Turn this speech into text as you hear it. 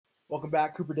Welcome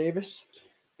back, Cooper Davis.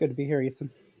 Good to be here, Ethan.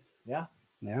 Yeah.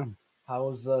 Yeah. How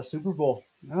was Super Bowl?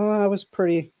 I was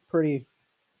pretty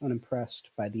unimpressed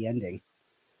by the ending.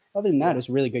 Other than that, Yeah. it was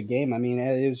a really good game. I mean,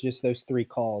 it was just those three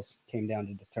calls came down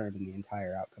to determine the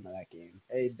entire outcome of that game.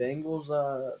 Hey, Bengals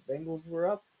were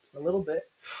up a little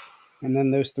bit. And then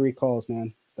those three calls,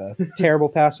 man. The terrible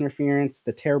pass interference,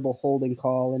 the terrible holding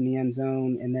call in the end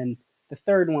zone, and then the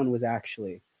third one was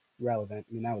actually relevant.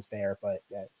 I mean, that was there, but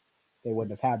they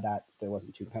wouldn't have had that if there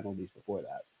wasn't two penalties before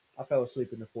that. I fell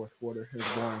asleep in the fourth quarter. It was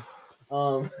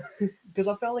boring. Because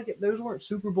I felt like those weren't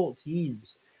Super Bowl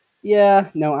teams. Yeah,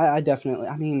 no, I definitely.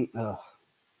 I mean, I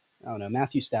don't know.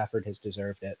 Matthew Stafford has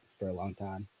deserved it for a long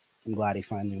time. I'm glad he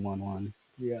finally won one.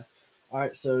 Yeah. All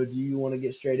right. So, do you want to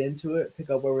get straight into it? Pick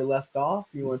up where we left off.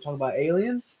 You want to talk about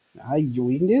aliens?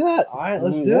 We can do that. All right.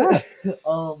 Let's do it.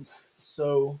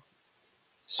 So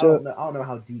I don't know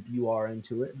how deep you are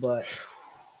into it, but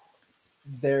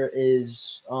there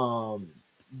is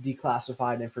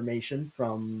declassified information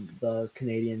from the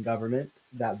Canadian government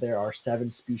that there are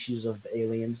 7 species of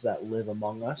aliens that live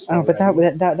among us. Oh, but that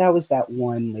was that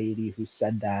one lady who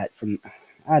said that from.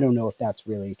 I don't know if that's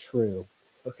really true.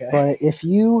 Okay. But if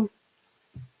you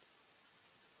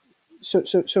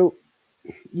so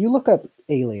you look up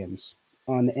aliens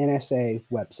on the NSA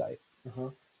website.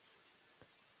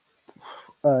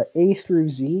 A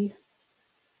through Z.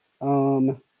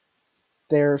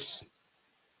 There's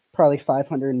probably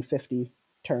 550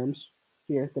 terms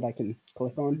here that I can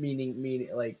click on. Meaning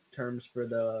like terms for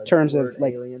the terms word of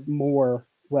like alien. more.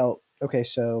 Well, okay,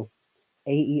 so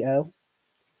AEO,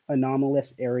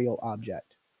 anomalous aerial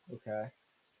object. Okay.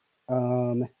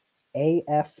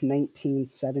 AF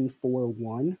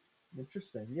 19741.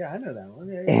 Interesting. Yeah, I know that one.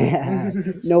 Yeah.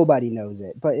 Nobody knows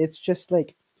it, but it's just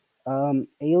like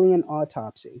alien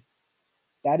autopsy.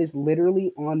 That is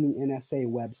literally on the NSA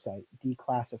website,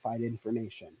 declassified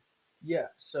information. Yeah.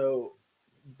 So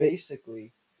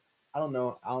basically, I don't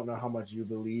know how much you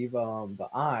believe,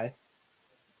 but I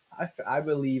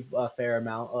believe a fair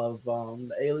amount of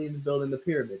the aliens building the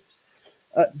pyramids.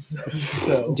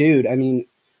 So Dude, I mean,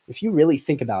 if you really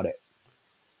think about it,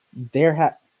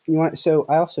 you want. So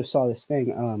I also saw this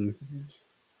thing,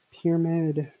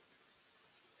 pyramid.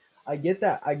 I get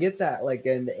that. Like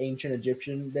in the ancient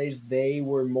Egyptian days, they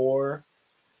were more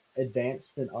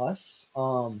advanced than us.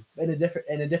 In a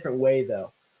different way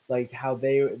though. Like how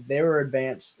they were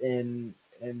advanced in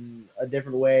a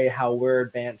different way. How we're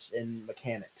advanced in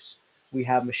mechanics. We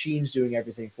have machines doing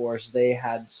everything for us. They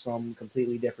had some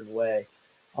completely different way.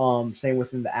 Same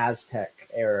within the Aztec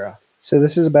era. So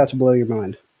this is about to blow your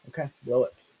mind. Okay, blow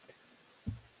it.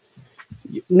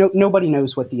 Nobody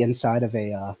knows what the inside of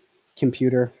a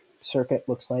computer circuit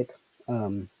looks like.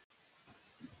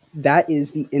 That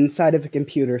is the inside of a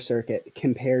computer circuit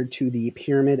compared to the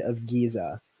Pyramid of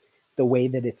Giza, the way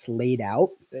that it's laid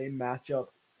out. They match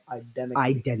up identically.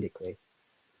 Identically.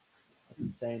 That's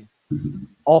insane.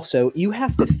 Also, you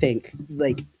have to think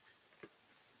like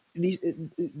these.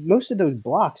 Most of those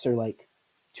blocks are like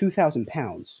 2,000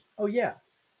 pounds. Oh yeah,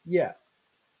 yeah.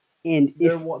 And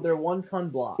they're 1-ton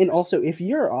blocks. And also, if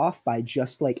you're off by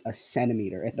just like a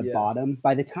centimeter at the bottom,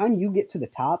 by the time you get to the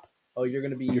top,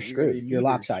 you're screwed. You're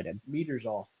lopsided. Meters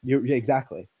off. You're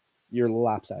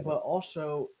lopsided. But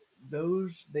also,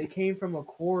 they came from a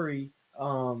quarry.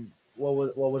 What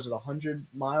was it? 100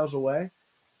 miles away.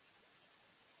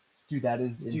 Dude, that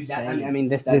is insane.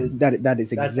 That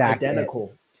is exactly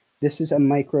identical. It. This is a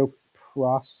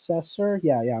microprocessor.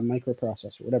 Yeah,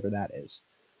 microprocessor, whatever that is.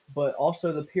 But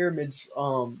also the pyramids,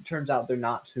 turns out they're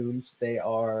not tombs. They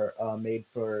are made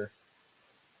for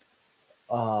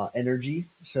energy.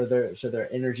 So they're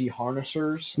energy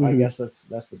harnessers. Mm-hmm. I guess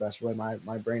that's the best way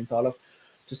my brain thought of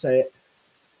to say it.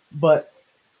 But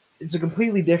it's a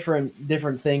completely different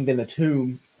thing than a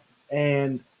tomb,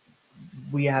 and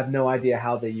we have no idea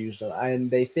how they used it.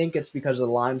 And they think it's because of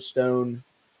the limestone.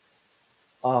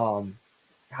 How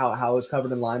it's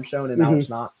covered in limestone, and now it's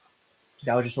not.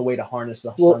 That was just a way to harness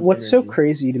the sun's what's energy. So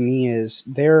crazy to me is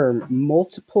there are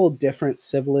multiple different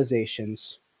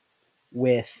civilizations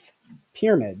with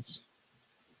pyramids.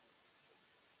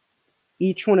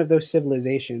 Each one of those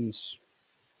civilizations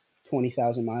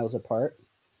 20,000 miles apart.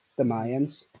 The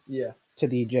Mayans, to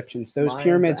the Egyptians. Those Mayans,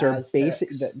 pyramids are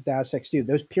basic. The Aztecs too.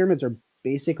 Those pyramids are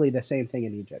basically the same thing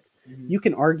in Egypt. Mm-hmm. You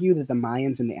can argue that the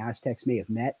Mayans and the Aztecs may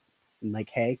have met, and like,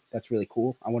 hey, that's really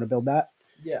cool. I want to build that.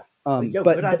 Yeah.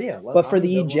 Good idea. But for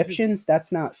the Egyptians,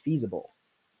 that's not feasible.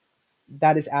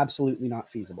 That is absolutely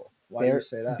not feasible. Why do you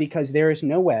say that? Because there is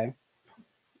no way.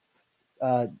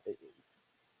 Back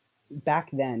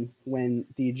then, when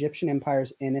the Egyptian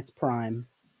Empire's in its prime,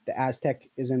 The Aztec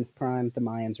is in its prime. The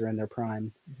Mayans are in their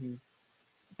prime. Mm-hmm.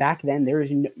 Back then, there is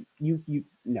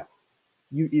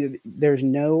there's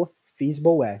no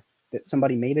feasible way that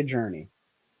somebody made a journey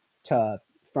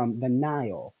from the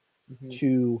Nile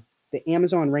to the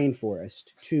Amazon rainforest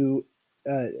to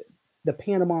the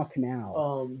Panama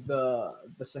Canal. The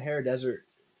Sahara Desert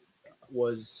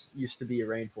used to be a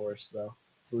rainforest, though.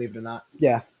 Believe it or not.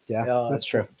 Yeah, that's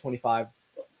true.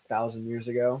 25,000 years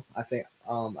ago, I think.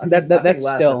 I think less.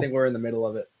 Still, I think we're in the middle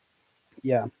of it.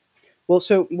 Yeah. Well,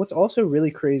 so what's also really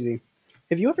crazy?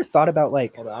 Have you ever thought about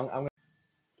like? Hold on,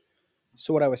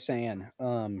 So what I was saying,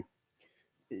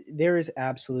 there is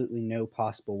absolutely no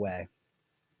possible way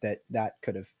that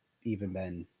could have even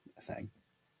been a thing.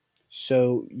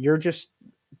 So you're just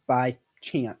by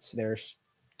chance. There's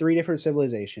 3 different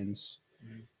civilizations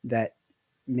that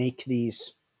make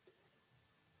these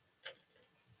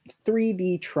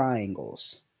 3D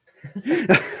triangles.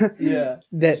 Yeah.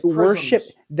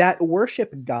 that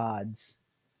worship gods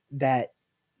that,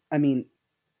 I mean,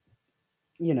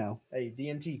 Hey,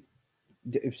 DNT.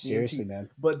 Seriously, man.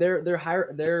 But there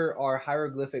are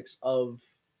hieroglyphics of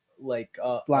like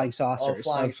flying saucers,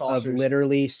 of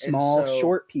literally small,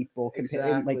 short people,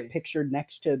 like pictured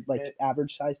next to like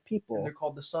average sized people. And they're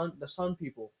called the sun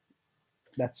people.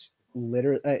 That's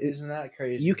literally. Isn't that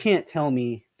crazy? You can't tell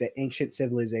me that ancient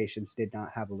civilizations did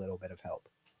not have a little bit of help.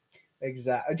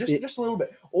 Exactly, just a little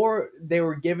bit, or they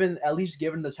were at least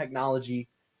given the technology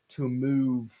to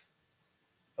move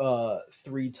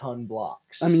 3-ton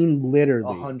blocks. I mean,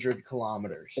 literally 100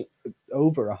 kilometers.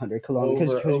 Over 100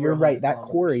 kilometers, because you're right. That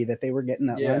quarry that they were getting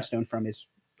that limestone from is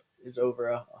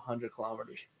over 100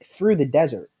 kilometers through the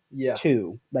desert. Yeah.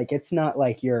 Too. Like, it's not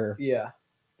like you're. Yeah,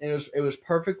 and it was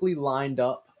perfectly lined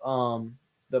up.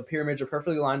 The pyramids are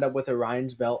perfectly lined up with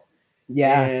Orion's belt.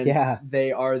 Yeah, and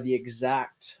they are the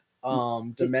exact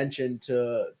dimension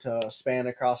to span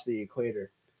across the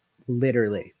equator.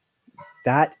 Literally,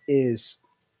 that is.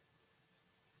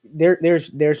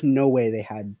 There's no way they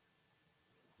had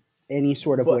any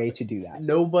sort of way to do that.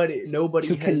 Nobody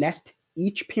to connect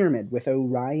each pyramid with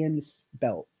Orion's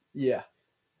belt. Yeah.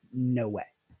 No way.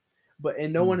 But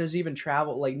no one has even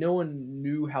traveled. Like, no one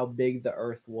knew how big the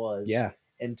Earth was. Yeah.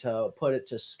 And to put it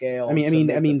to scale. I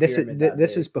mean, this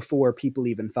is before people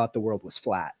even thought the world was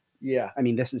flat. Yeah. I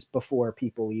mean, this is before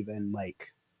people even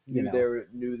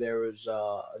knew there was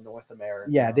North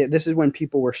America. Yeah, this is when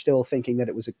people were still thinking that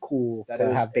it was cool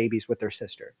to have babies with their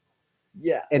sister.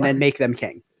 Yeah. And then make them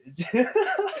king.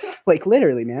 Like,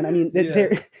 literally, man. I mean,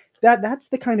 that's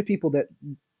the kind of people that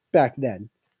back then,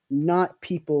 not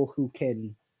people who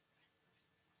can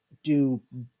do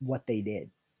what they did.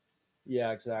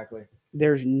 Yeah, exactly.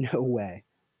 There's no way.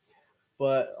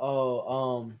 But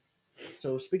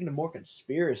so speaking of more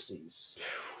conspiracies,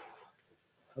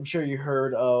 I'm sure you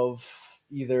heard of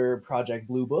either Project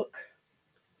Blue Book,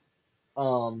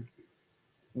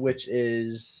 which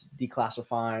is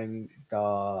declassifying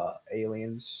the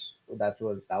aliens. That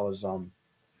was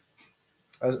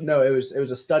no, it was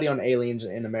a study on aliens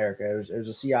in America. It was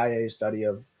a CIA study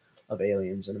of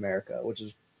aliens in America, which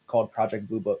is called Project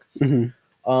Blue Book. Mm-hmm.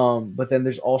 But then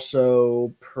there's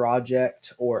also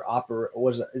Project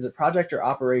is it Project or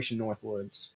Operation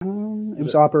Northwoods? It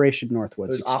was Operation Northwoods.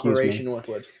 It was Operation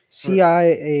Northwoods.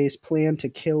 CIA's plan to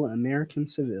kill American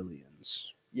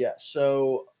civilians. Yeah.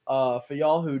 So for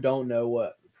y'all who don't know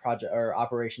what Project or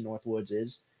Operation Northwoods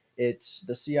is, it's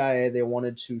the CIA. They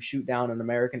wanted to shoot down an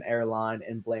American airline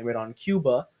and blame it on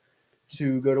Cuba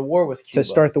to go to war with Cuba. To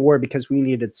start the war, because we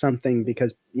needed something,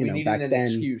 because back then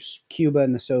excuse. Cuba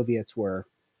and the Soviets were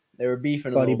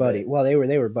beefing buddy. Bit. Well, they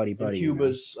were buddy. And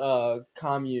Cuba's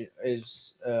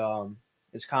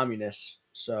is communist,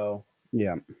 so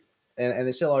yeah, and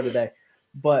they still are today.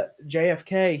 But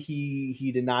JFK,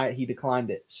 he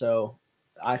declined it. So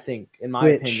I think, in my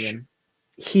opinion,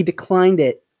 he declined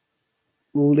it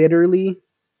literally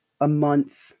a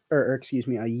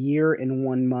year and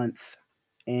 1 month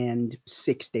and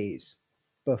 6 days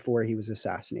before he was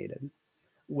assassinated.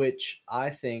 Which I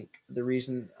think the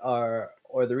reason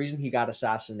he got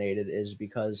assassinated is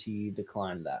because he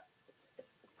declined that.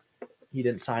 He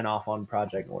didn't sign off on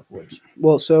Project Northwoods.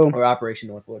 Well, or Operation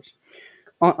Northwoods.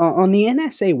 On the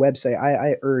NSA website,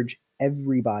 I urge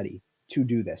everybody to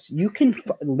do this. You can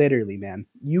literally, man,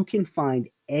 you can find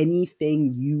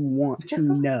anything you want to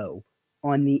know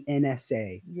on the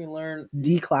NSA. You can learn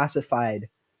declassified.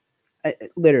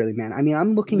 Literally, man. I mean,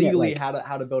 I'm looking legally at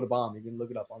how to build a bomb. You can look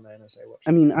it up on the NSA website.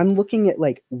 I mean, I'm looking at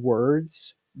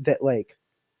words that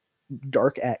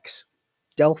Dark X,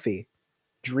 Delphi,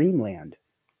 Dreamland,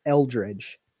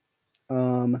 Eldridge,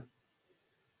 Element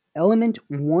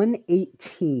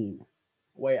 118.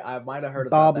 Wait, I might have heard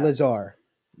Bob about that. Lazar.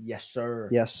 Yes, sir.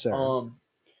 Yes, sir. A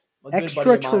good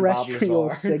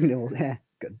Extraterrestrial signal.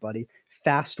 Good buddy.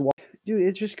 Fast walk. Dude,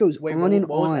 it just goes on and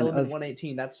what was on. Element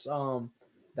 118?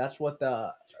 That's what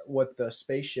the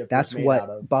spaceship That's was made what out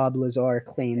of. Bob Lazar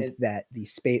claimed that the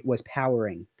space was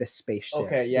powering the spaceship.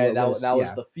 Okay, yeah, that was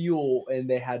the fuel, and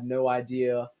they had no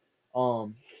idea.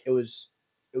 It was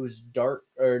dark,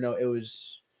 or no, it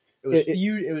was fused.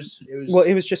 It was well,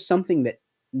 it was just something that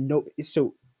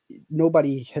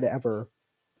nobody had ever.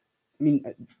 I mean,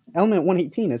 Element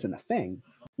 118 isn't a thing,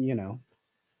 you know.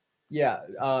 Yeah,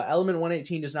 Element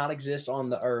 118 does not exist on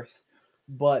the Earth,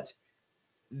 but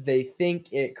they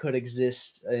think it could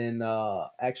exist in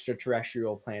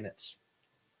extraterrestrial planets,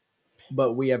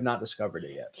 but we have not discovered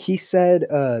it yet. He said,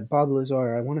 Bob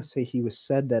Lazar, I want to say he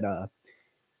said that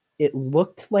it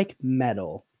looked like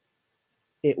metal.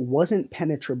 It wasn't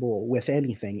penetrable with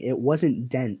anything. It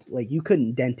wasn't like you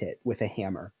couldn't dent it with a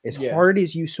hammer. As hard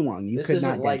as you swung, you could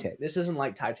not dent it. This isn't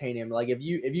like titanium. Like if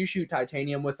you shoot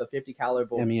titanium with a 50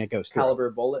 caliber, I mean, it goes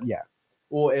caliber bullet. Yeah.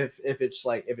 Well, if it's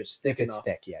thick enough. It's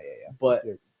thick, yeah. But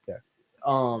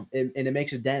and it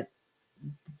makes a dent.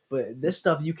 But this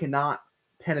stuff, you cannot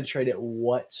penetrate it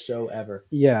whatsoever.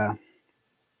 Yeah.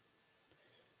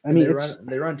 I mean,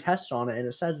 they run tests on it, and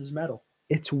it says it's metal.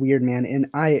 It's weird, man, and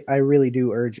I really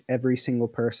do urge every single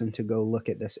person to go look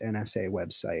at this NSA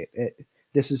website.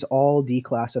 This is all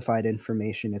declassified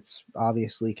information. It's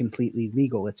obviously completely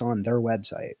legal. It's on their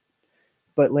website.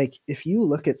 But like, if you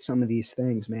look at some of these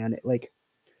things, man, like,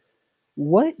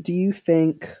 what do you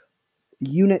think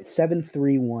Unit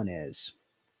 731 is,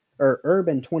 or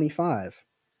Urban 25,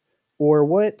 or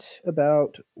what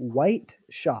about White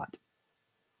Shot?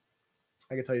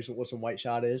 I can tell you what some white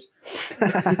shot is.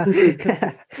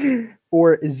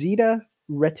 Or Zeta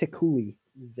Reticuli.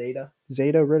 Zeta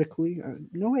Reticuli?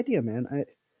 No idea, man.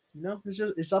 No,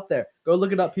 it's up there. Go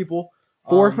look it up, people.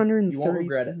 430. You won't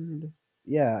regret it.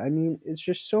 Yeah, I mean, it's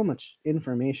just so much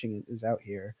information is out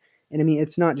here, and I mean,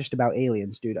 it's not just about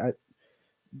aliens, dude.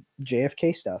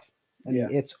 JFK stuff. I mean,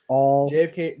 it's all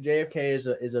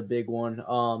JFK is a big one.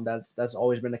 That's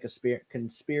always been a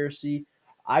conspiracy.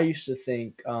 I used to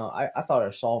think I thought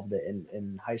I solved it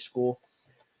in high school.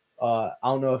 I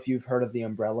don't know if you've heard of the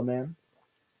Umbrella Man.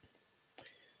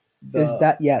 Is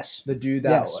that yes? The dude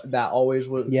that always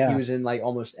was. Yeah. He was in like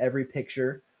almost every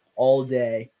picture all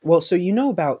day. Well, so you know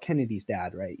about Kennedy's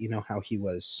dad, right? You know how he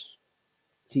was.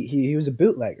 He was a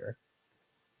bootlegger.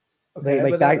 Okay,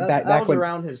 like back was when,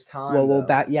 around his time. Well,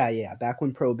 back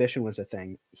when Prohibition was a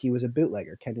thing, he was a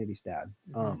bootlegger. Kennedy's dad.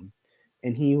 Mm-hmm.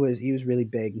 And he was really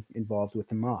big involved with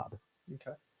the mob.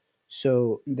 Okay.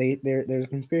 So there's a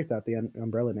conspiracy about the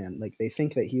Umbrella Man. Like they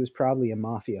think that he was probably a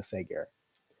mafia figure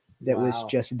that was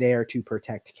just there to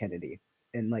protect Kennedy,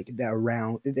 and like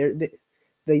the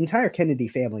entire Kennedy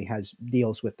family has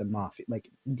deals with the mafia, like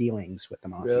dealings with the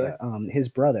mafia. Really? His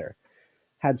brother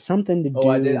had something to do. Oh,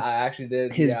 I did. I actually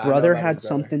did. His brother had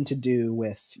something to do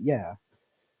with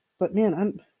But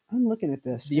man, I'm looking at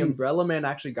this. The Umbrella Man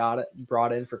actually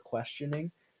brought in for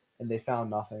questioning, and they found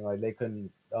nothing. Like they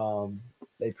couldn't.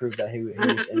 They proved that he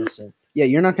was innocent. Yeah,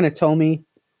 you're not going to tell me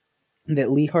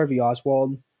that Lee Harvey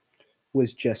Oswald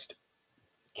was just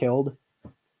killed.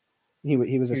 He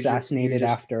was assassinated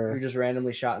after. He was just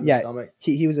randomly shot in the stomach.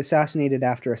 He was assassinated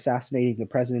after assassinating the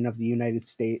president of the United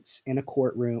States in a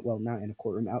courtroom. Well, not in a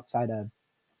courtroom, outside a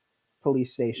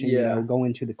police station. Yeah.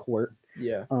 Going to the court.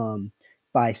 Yeah.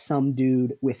 By some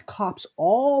dude with cops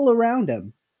all around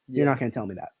him. Yeah. You're not going to tell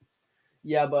me that.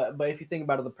 Yeah, but if you think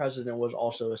about it, the president was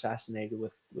also assassinated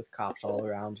with cops all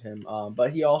around him.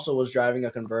 But he also was driving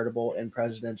a convertible, and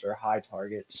presidents are high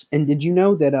targets. And did you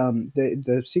know that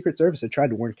the Secret Service had tried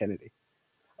to warn Kennedy?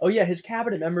 Oh yeah, his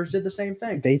cabinet members did the same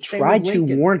thing. They tried to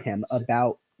warn him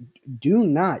about do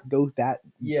not go that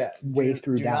way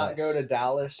through do Dallas. Not go to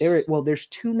Dallas. There's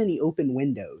too many open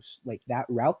windows. Like that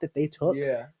route that they took.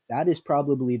 Yeah. That is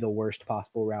probably the worst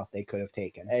possible route they could have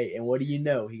taken. Hey, and what do you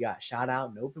know? He got shot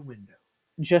out an open window.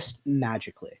 Just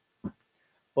magically.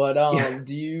 But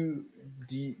do you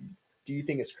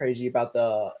think it's crazy about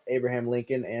the Abraham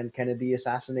Lincoln and Kennedy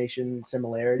assassination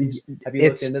similarities? Have you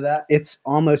looked into that? It's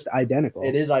almost identical.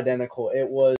 It is identical. It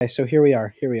was. Okay, so here we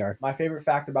are. My favorite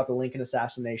fact about the Lincoln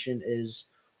assassination is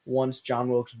once John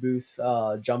Wilkes Booth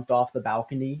jumped off the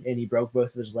balcony and he broke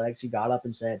both of his legs, he got up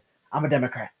and said, "I'm a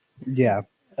Democrat." Yeah.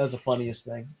 That was the funniest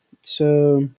thing.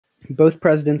 So both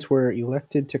presidents were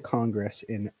elected to Congress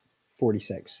in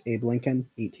 46. Abe Lincoln,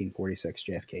 1846.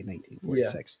 JFK,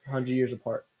 1946. Yeah, 100 years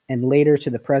apart. And later to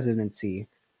the presidency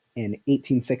in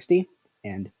 1860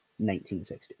 and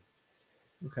 1960.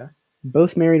 Okay.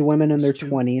 Both married women in their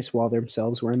 20s while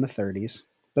themselves were in the 30s.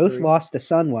 Both 3. lost a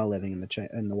son while living in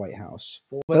the White House.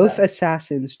 But Both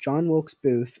assassins, John Wilkes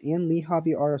Booth and Lee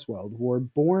Harvey Oswald, were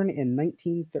born in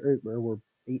 1839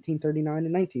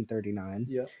 and 1939.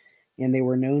 Yeah. And they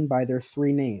were known by their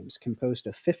 3 names, composed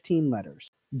of 15 letters.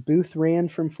 Booth ran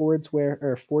from Ford's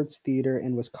Theater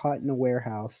and was caught in a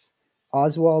warehouse.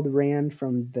 Oswald ran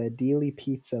from the Dealey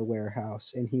Pizza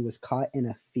warehouse, and he was caught in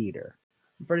a theater.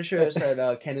 I'm pretty sure it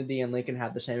said Kennedy and Lincoln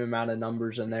had the same amount of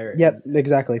numbers in there. Yep,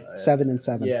 exactly. 7 and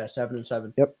 7. Yeah, 7 and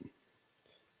 7. Yep.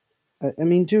 I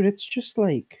mean, dude, it's just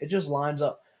like... It just lines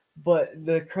up. But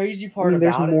the crazy part about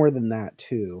it... there's more than that,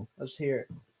 too. Let's hear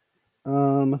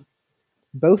it.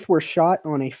 Both were shot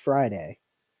on a Friday.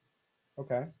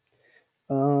 Okay.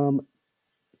 Both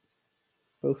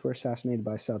were assassinated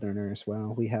by Southerners.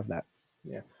 Well, we have that.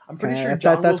 Yeah, I'm pretty sure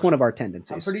that's one of our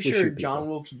tendencies. I'm pretty sure John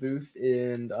Wilkes Booth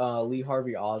and Lee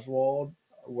Harvey Oswald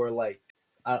were like,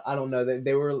 I don't know,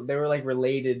 they were like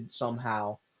related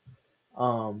somehow.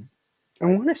 I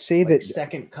want to say like that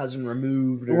second cousin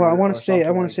removed. I want to say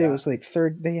it was like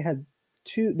third. They had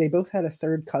 2. They both had a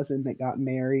third cousin that got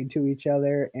married to each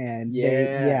other, and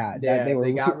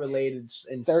they got related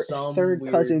in some third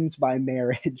weird... cousins by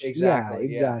marriage. Exactly.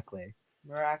 Exactly.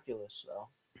 Miraculous, though.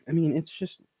 I mean, it's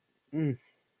just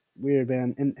weird,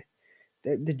 man. And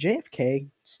the JFK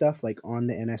stuff, like on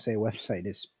the NSA website,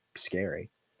 is scary.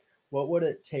 What would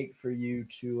it take for you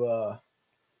to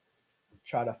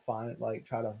try to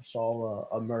solve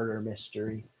a murder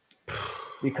mystery?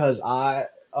 Because I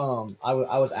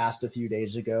was asked a few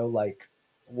days ago, like,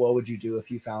 what would you do if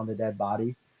you found a dead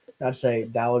body? And I'd say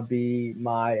that would be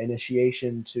my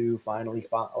initiation to finally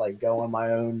go on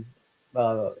my own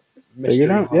mystery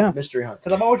hunt.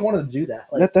 Because I've always wanted to do that.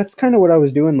 Like, that's kind of what I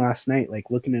was doing last night,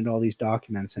 like looking at all these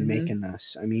documents and making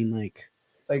this. I mean, like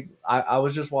I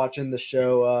was just watching the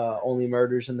show Only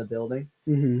Murders in the Building.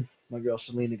 Mm-hmm. My girl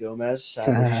Selena Gomez.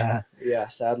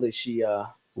 Sadly she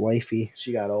wifey.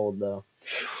 She got old though.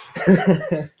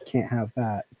 Can't have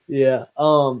that. Yeah.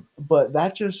 But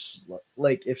that just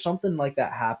like if something like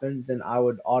that happened, then I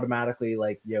would automatically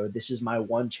like, this is my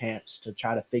one chance to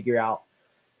try to figure out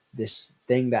this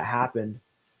thing that happened,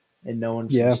 and no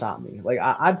one's gonna stop me. Like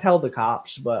I'd tell the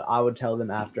cops, but I would tell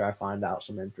them after I find out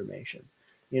some information.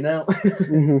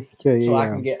 Mm-hmm. So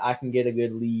I can get a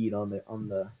good lead on the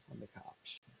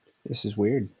cops. This is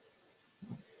weird.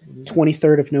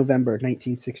 23rd of November,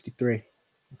 1963.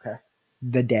 Okay.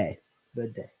 The day.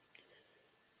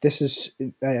 This is,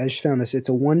 I just found this. It's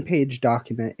a 1-page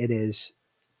document. It is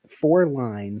 4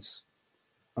 lines.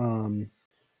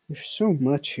 There's so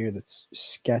much here that's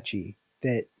sketchy.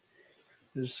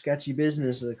 There's sketchy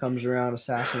business that comes around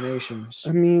assassinations.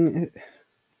 I mean,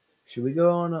 should we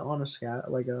go on a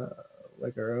scat like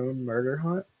our own murder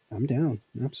hunt? I'm down.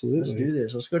 Absolutely. Let's do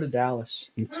this. Let's go to Dallas.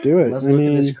 Let's do it. Let's look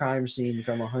at this crime scene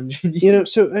from 100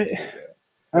 years.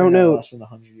 I don't know. Less than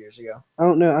 100 years ago. I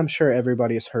don't know. I'm sure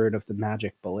everybody has heard of the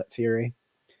magic bullet theory.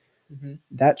 Mm-hmm.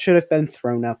 That should have been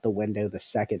thrown out the window the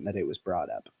second that it was brought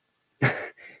up.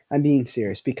 I'm being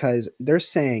serious, because they're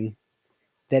saying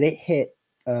that it hit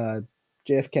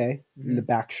JFK in the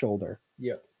back shoulder.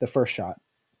 Yeah. The first shot.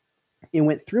 It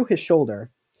went through his shoulder,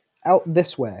 out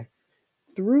this way,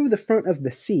 through the front of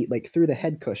the seat, like through the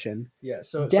head cushion. Yeah.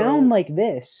 Down like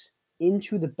this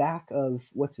into the back of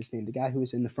what's his name, the guy who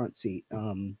was in the front seat.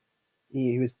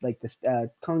 He was like this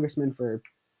congressman for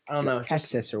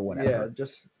Texas or whatever. Yeah,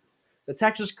 just the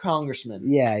Texas congressman.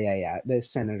 Yeah, the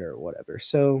senator or whatever.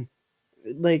 So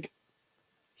it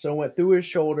went through his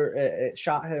shoulder. It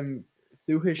shot him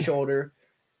through his shoulder,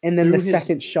 and then the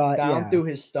second shot down through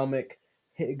his stomach.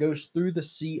 It goes through the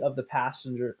seat of the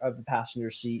passenger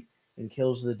seat and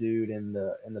kills the dude in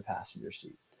the passenger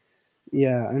seat.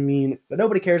 Yeah, I mean, but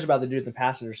nobody cares about the dude in the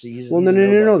passenger seat. No.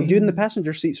 The dude in the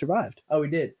passenger seat survived. Oh, he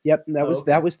did. Yep,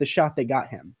 that was the shot that got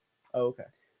him. Oh, okay.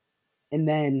 And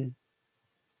then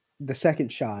the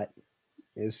second shot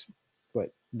is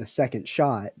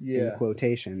in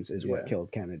quotations is what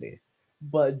killed Kennedy.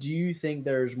 But do you think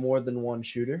there's more than one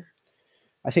shooter?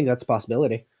 I think that's a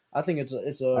possibility. I think it's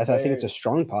I think it's a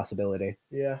strong possibility.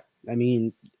 Yeah. I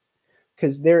mean,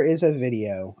 because there is a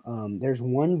video. There's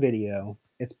one video.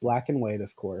 It's black and white,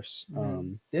 of course.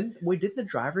 Did the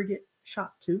driver get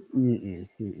shot too?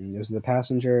 It was the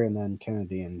passenger, and then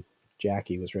Kennedy and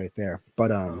Jackie was right there.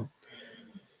 But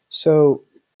so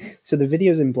the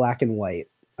video's in black and white.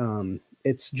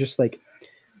 It's just like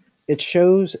it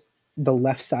shows the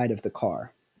left side of the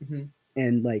car. Mm-hmm.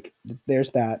 And like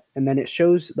there's that, and then it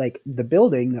shows like the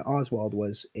building that Oswald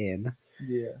was in.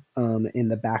 Yeah. In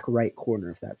the back right corner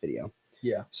of that video.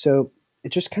 Yeah. So it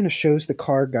just kind of shows the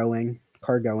car going.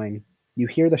 You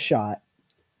hear the shot,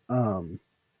 and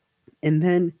And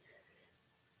then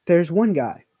there's one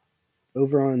guy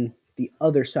over on the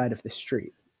other side of the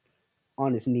street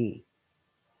on his knee,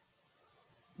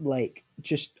 like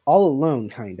just all alone,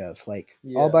 kind of like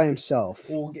all by himself.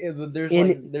 Well, there's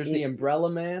the umbrella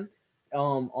man,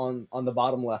 on the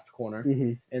bottom left corner,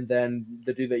 and then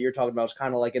the dude that you're talking about is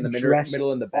kind of like in the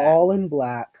middle in the back, all in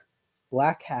black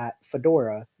hat,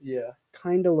 fedora, yeah,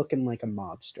 kind of looking like a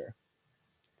mobster.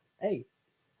 Hey,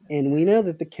 and we know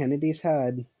that the Kennedys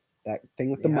had that thing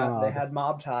with the mob. They had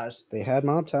mob ties. They had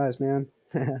mob ties, man.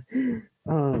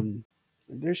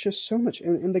 There's just so much,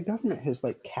 and the government has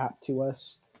like capped to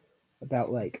us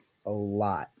about like a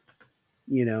lot.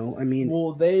 You know, I mean,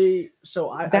 well,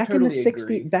 back in the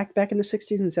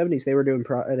 '60s and '70s, they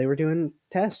were doing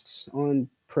tests on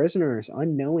prisoners,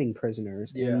 unknowing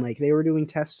prisoners, and like they were doing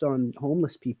tests on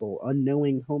homeless people,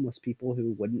 unknowing homeless people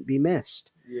who wouldn't be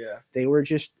missed. Yeah, they were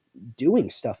just doing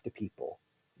stuff to people.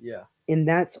 Yeah, and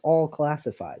that's all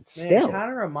classified. Man, still, it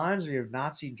kind of reminds me of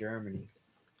Nazi Germany.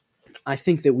 I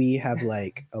think that we have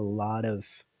like a lot of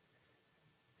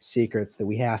secrets that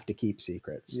we have to keep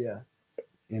secrets. Yeah,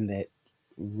 and that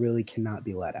really cannot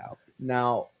be let out.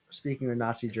 Now, speaking of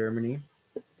Nazi Germany,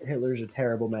 Hitler's a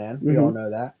terrible man. We all know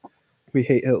that. We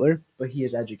hate Hitler, but he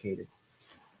is educated.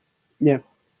 Yeah,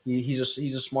 he's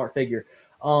a smart figure.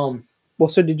 Well,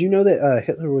 so did you know that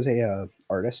Hitler was a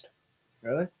artist?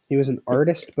 Really? He was an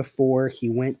artist before he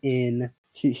went in.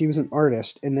 He was an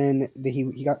artist, and then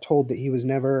he got told that he was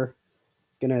never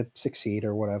gonna succeed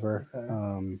or whatever.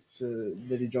 Okay. So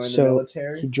did he join the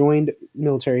military? He joined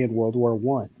military in World War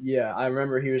I. Yeah, I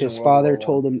remember he was. His father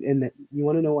told him, and that you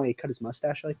want to know why he cut his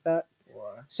mustache like that?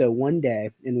 Why? So one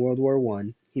day in World War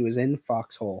I, he was in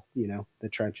Foxhole, the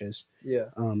trenches. Yeah.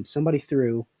 Somebody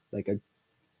threw like a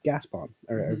gas bomb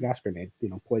or a gas grenade,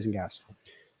 poison gas.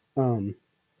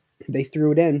 They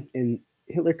threw it in, and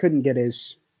Hitler couldn't get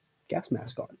his gas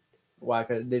mask on. Why?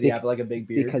 Did he have like a big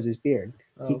beard? Because his beard.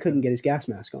 He couldn't get his gas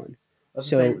mask on. That's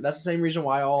the same reason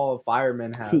why all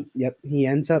firemen have. He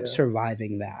ends up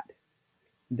surviving that.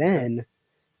 Then,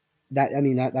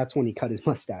 that's when he cut his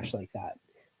mustache like that.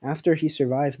 After he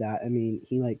survived that,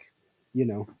 he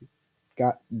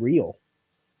got real.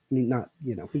 He got.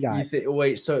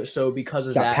 So because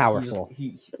of got that, powerful.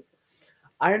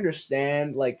 I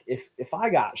understand. Like if I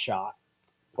got shot,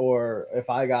 or if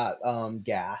I got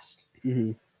gassed.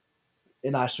 Mm-hmm.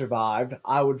 And I survived,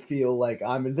 I would feel like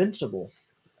I'm invincible.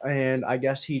 And I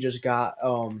guess he just got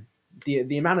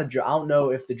the amount of I don't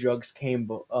know if the drugs came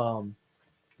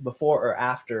before or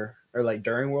after, or like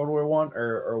during World War I,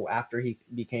 or after he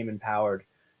became empowered,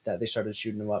 that they started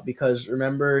shooting him up. Because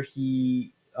remember,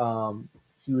 he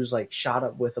was like shot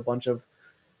up with a bunch of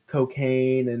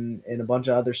cocaine and a bunch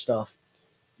of other stuff,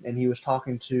 and he was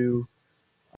talking to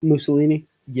Mussolini.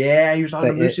 Yeah, he was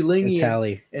talking to Mussolini.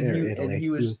 Italy, and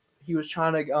he was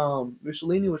trying to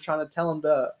Mussolini was trying to tell him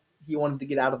he wanted to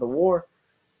get out of the war,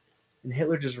 and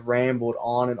Hitler just rambled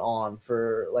on and on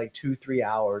for like 2-3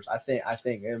 hours. I think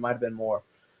it might have been more,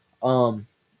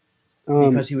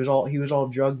 because he was all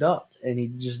drugged up, and he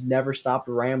just never stopped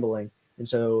rambling, and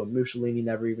so Mussolini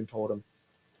never even told him.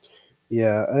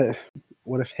 Yeah,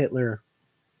 what if Hitler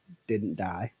didn't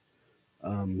die?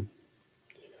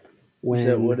 What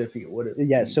if he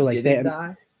didn't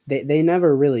die? They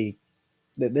never really.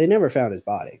 They never found his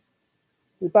body.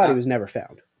 His body was never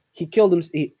found. He killed him.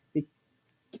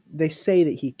 They say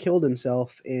that he killed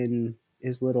himself in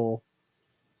his little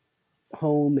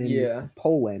home in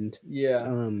Poland. Yeah.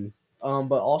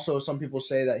 But also some people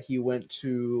say that he went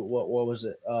to what was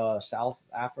it? South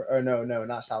Africa? Or no,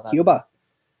 not South Africa. Cuba.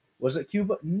 Was it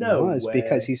Cuba? No, it was way.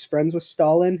 Because he's friends with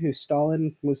Stalin, who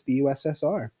Stalin was the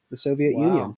USSR, the Soviet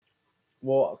Union.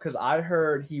 Well, because I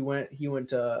heard he went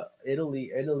to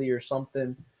Italy or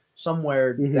something,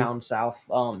 somewhere down south,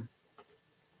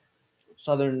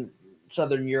 southern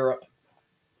Europe,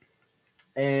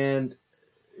 and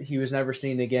he was never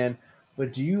seen again.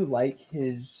 But do you like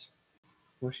his?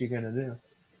 What's he gonna do?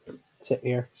 Sit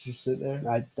here. Just sit there.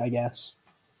 I guess.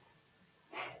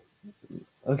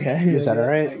 Okay. Is that all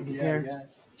right? Yeah.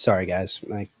 Sorry, guys.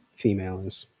 My female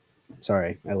is.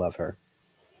 Sorry, I love her.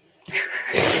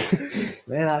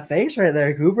 Man, that face right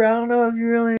there, Cooper. I don't know if you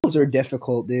really. Those are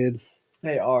difficult, dude.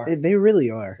 They are. They really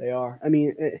are. They are.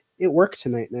 It worked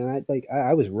tonight, man.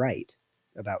 I was right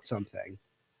about something,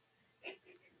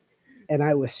 and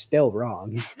I was still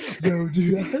wrong. Yo,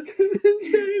 dude.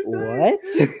 What?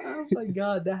 Oh my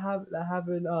god, that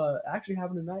happened. Actually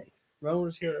happened tonight. Rowan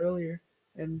was here earlier,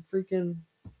 and freaking.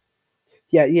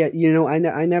 Yeah, yeah.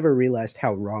 I never realized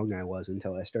how wrong I was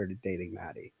until I started dating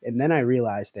Maddie, and then I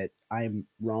realized that I'm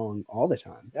wrong all the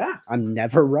time. Yeah, I'm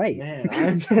never right. Man,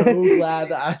 I'm so glad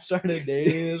that I started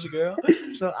dating this girl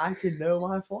so I can know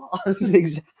my flaws.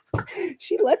 Exactly.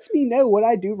 She lets me know what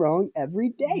I do wrong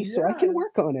every day, so I can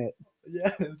work on it.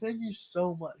 Yeah, thank you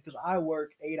so much because I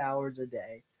work 8 hours a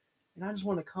day, and I just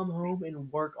want to come home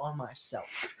and work on myself.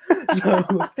 So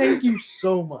thank you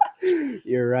so much.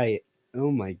 You're right. Oh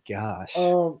my gosh.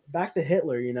 Back to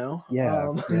Hitler,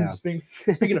 Yeah.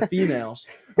 Speaking of females,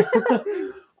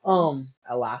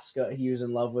 Alaska. He was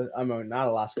in love with. I mean, not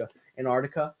Alaska,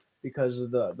 Antarctica, because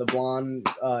of the blonde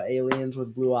aliens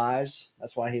with blue eyes.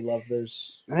 That's why he loved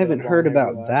those. I haven't heard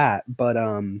about that, but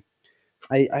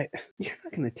I you're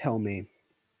not gonna tell me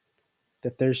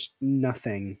that there's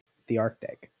nothing the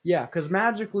Arctic. Yeah, because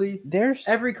magically, there's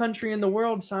every country in the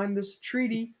world signed this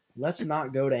treaty. Let's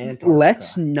not go to Antarctica.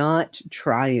 Let's not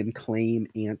try and claim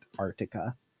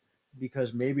Antarctica.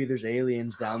 Because maybe there's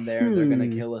aliens down there and they're going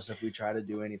to kill us if we try to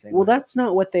do anything. Well, that's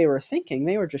not what they were thinking.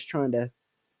 They were just trying to.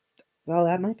 Well,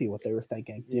 that might be what they were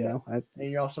thinking. You know? And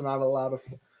you're also not allowed to.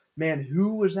 Man,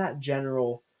 who was that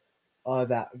general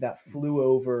that flew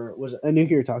over? Was it? I knew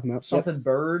who you were talking about. Something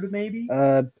Bird, maybe?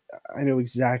 I know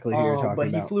exactly who you're talking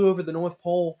about. But he flew over the North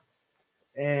Pole.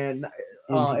 And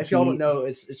if y'all don't know,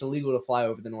 it's illegal to fly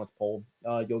over the North Pole.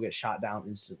 You'll get shot down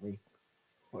instantly.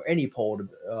 Or any pole,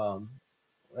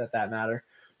 at that matter.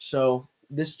 So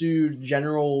this dude,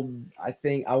 General,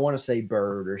 I want to say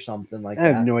Bird or something like that.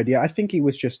 I have no idea. I think he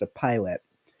was just a pilot.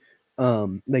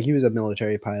 Like he was a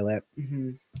military pilot.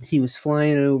 Mm-hmm. He was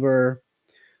flying over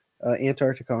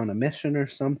Antarctica on a mission or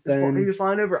something. He was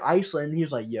flying over Iceland. He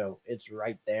was like, "Yo, it's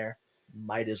right there.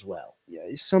 Might as well." Yeah,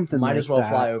 something. Might like as well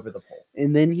that. fly over the pole.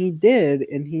 And then he did,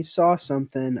 and he saw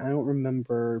something. I don't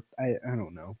remember. I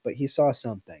don't know, but he saw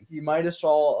something. He might have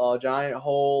saw a giant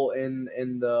hole in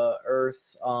the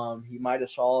earth. He might have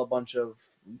saw a bunch of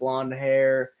blonde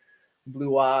hair,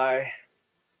 blue eye,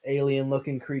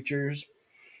 alien-looking creatures.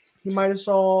 He might have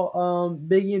saw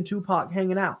Biggie and Tupac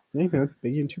hanging out. Yeah,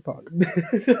 Biggie and Tupac.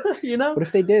 You know? What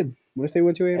if they did? What if they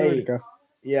went to Antarctica?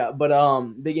 Yeah, but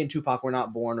Biggie and Tupac were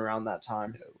not born around that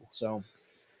time. So,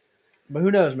 but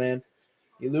who knows, man?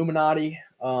 Illuminati,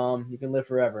 you can live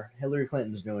forever. Hillary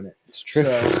Clinton's doing it. It's true.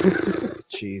 So,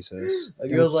 Jesus. A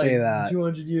girl's say like that.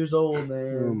 200 years old,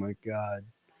 man. Oh my god.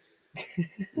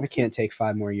 I can't take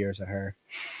 5 more years of her.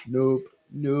 Nope.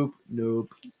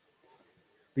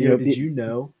 Yo, did you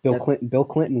know Bill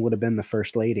Clinton would have been the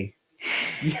first lady.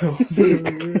 Yo,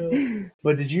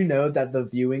 but did you know that the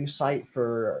viewing site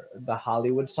for the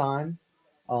Hollywood sign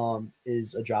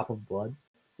is a drop of blood?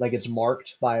 Like it's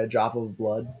marked by a drop of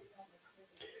blood.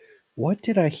 What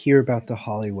did I hear about the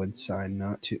Hollywood sign?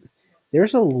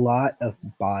 There's a lot of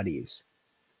bodies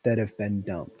that have been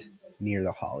dumped near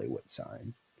the Hollywood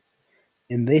sign.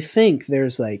 And they think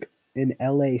there's like an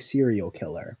LA serial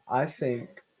killer. I think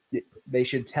they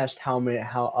should test how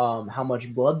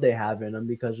much blood they have in them,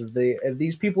 because if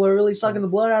these people are really sucking the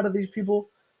blood out of these people,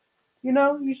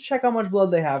 you check how much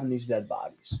blood they have in these dead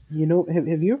bodies.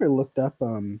 Have you ever looked up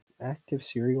active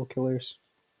serial killers?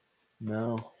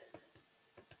 No.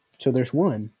 So there's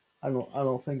one. I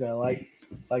don't think I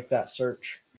like that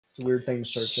search. It's a weird thing to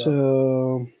search up.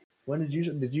 So when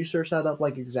did you search that up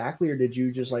like exactly, or did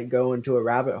you just like go into a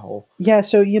rabbit hole? Yeah,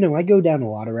 so I go down a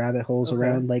lot of rabbit holes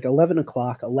around like 11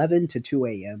 o'clock, 11 to 2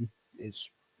 a.m.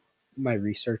 is my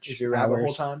research. Is your rabbit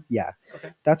hole time? Yeah. Okay.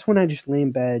 That's when I just lay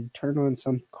in bed, turn on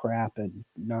some crap, and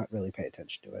not really pay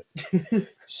attention to it.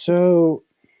 So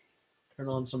turn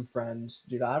on some Friends.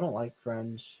 Dude, I don't like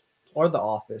Friends or The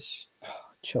Office.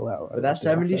 Chill out. But that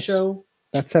 70s show?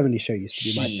 That 70s show used to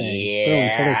be my thing. Bro,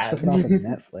 until they took it off of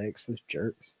Netflix. Those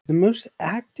jerks. The most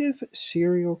active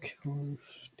serial killer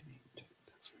state.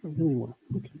 That's not really what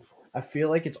I'm looking for. I feel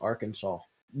like it's Arkansas.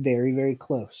 Very, very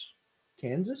close.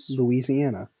 Kansas?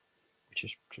 Louisiana. Which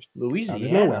is just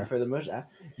Louisiana for the most.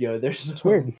 Yo, it's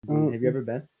weird. Have you ever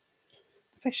been?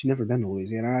 I've actually never been to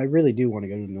Louisiana. I really do want to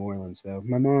go to New Orleans, though.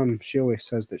 My mom, she always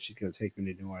says that she's going to take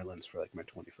me to New Orleans for like my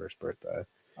 21st birthday.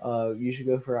 You should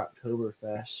go for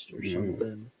Oktoberfest or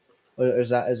something. Is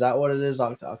that what it is?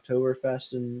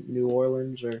 Oktoberfest in New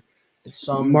Orleans, or it's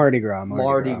some Mardi Gras?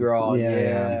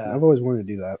 Yeah. I've always wanted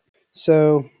to do that.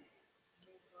 So,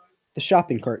 the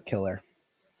shopping cart killer.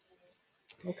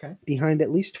 Okay. Behind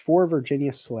at least 4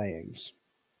 Virginia slayings.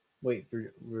 Wait,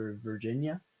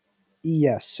 Virginia?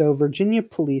 Yes. So Virginia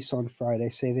police on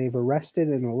Friday say they've arrested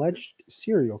an alleged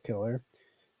serial killer.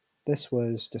 This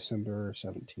was December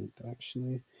 17th,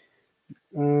 actually.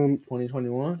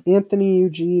 2021? Anthony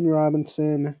Eugene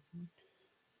Robinson.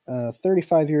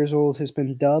 35 years old, has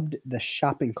been dubbed the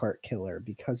shopping cart killer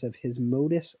because of his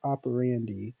modus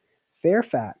operandi.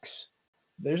 Fairfax.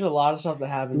 There's a lot of stuff that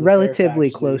happens.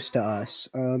 Relatively close to us.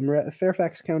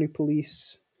 Fairfax County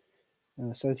Police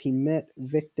said he met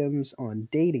victims on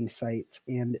dating sites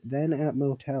and then at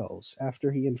motels.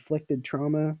 After he inflicted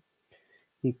trauma,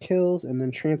 he kills and then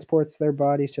transports their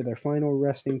bodies to their final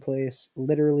resting place,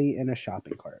 literally in a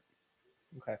shopping cart.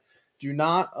 Okay. Do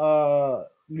not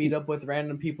meet up with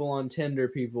random people on Tinder,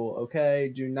 people,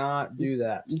 okay? Do not do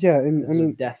that. Yeah, and it's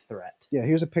a death threat. Yeah,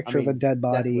 here's a picture of a dead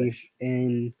body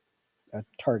in a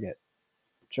Target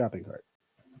shopping cart.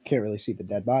 Can't really see the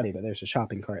dead body, but there's a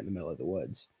shopping cart in the middle of the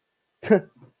woods.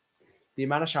 The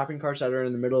amount of shopping carts that are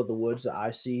in the middle of the woods that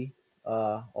I see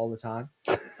all the time,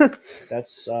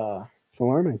 that's it's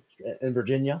alarming. In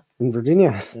Virginia. In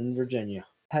Virginia.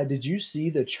 Did you see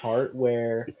the chart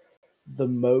where the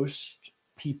most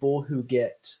people who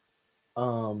get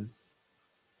the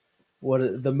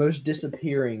most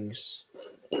disappearings?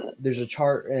 There's a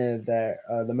chart that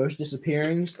the most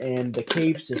disappearings and the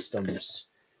cave systems,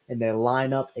 and they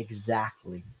line up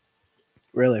exactly.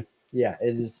 Really? Yeah,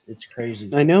 it is. It's crazy.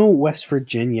 I know West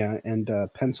Virginia and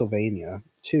Pennsylvania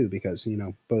too, because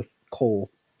both coal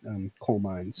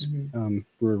mines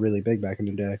were really big back in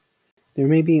the day. There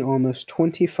may be almost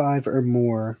 25 or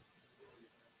more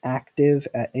active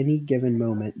at any given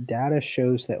moment. Data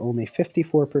shows that only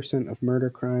 54% of murder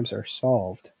crimes are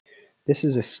solved. This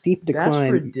is a steep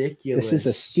decline. That's ridiculous. This is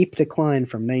a steep decline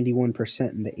from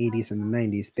 91% in the 80s and the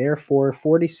 90s. Therefore,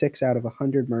 46 out of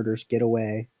 100 murderers get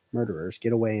away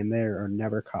and they are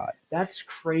never caught. That's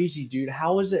crazy, dude.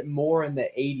 How is it more in the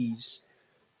 80s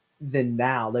than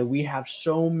now? That we have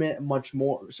so much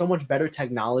better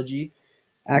technology.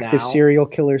 Active serial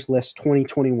killers list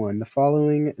 2021. The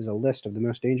following is a list of the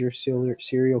most dangerous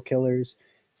serial killers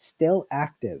still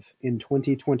active in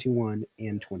 2021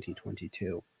 and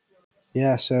 2022.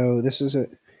 Yeah, so this is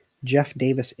Jeff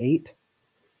Davis 8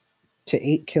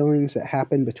 killings that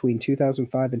happened between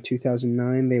 2005 and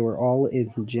 2009. They were all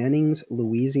in Jennings,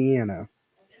 Louisiana.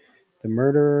 The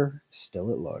murderer still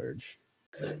at large.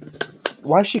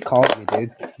 Why is she calling me,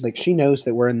 dude? Like, she knows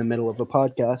that we're in the middle of a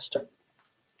podcast.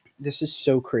 This is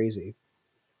so crazy.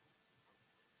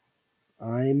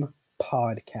 I'm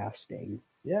podcasting.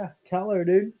 Yeah, tell her,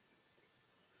 dude.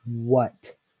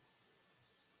 What?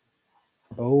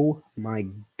 Oh my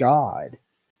God.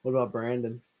 What about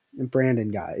Brandon? Brandon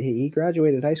got he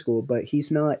graduated high school, but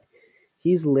he's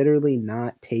literally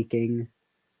not taking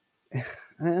I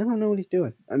don't know what he's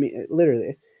doing. I mean,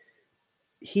 literally,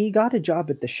 he got a job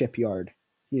at the shipyard,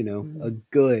 a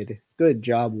good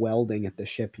job welding at the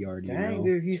shipyard. Dang,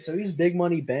 dude, he's big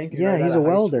money banker. Yeah, he's a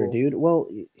welder, dude. Well,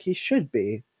 he should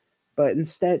be, but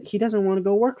instead he doesn't want to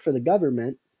go work for the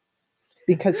government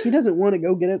because he doesn't want to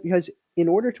go get it. Because in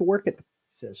order to work at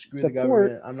the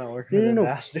government, I'm not working for the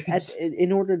bastards.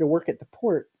 In order to work at the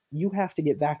port, you have to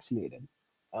get vaccinated.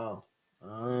 Oh.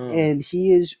 And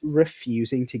he is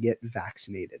refusing to get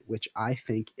vaccinated, which I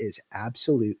think is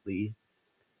absolutely.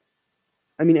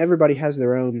 I mean, everybody has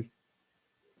their own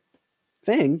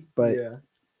thing, but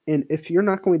and if you're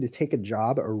not going to take a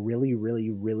job, a really, really,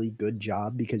 really good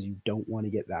job, because you don't want to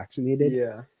get vaccinated,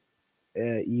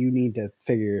 you need to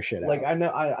figure your shit out. Like, I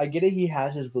know, I get it. He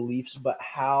has his beliefs, but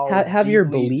how have your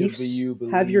beliefs?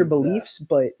 Have your beliefs,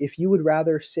 but if you would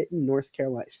rather sit in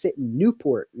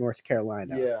Newport, North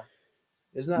Carolina,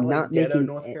 isn't that like ghetto,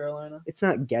 North Carolina? It's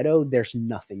not ghetto. There's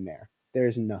nothing there.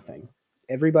 There's nothing.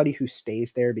 Everybody who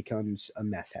stays there becomes a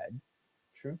meth head.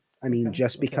 True. I mean,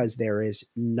 because there's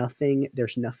nothing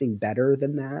better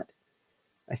than that.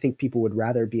 I think people would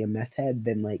rather be a meth head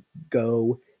than like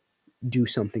go do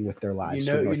something with their lives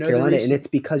in North Carolina. And it's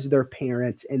because their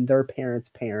parents and their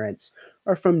parents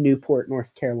are from Newport,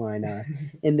 North Carolina.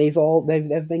 And they've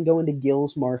been going to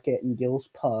Gill's Market and Gill's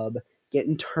Pub,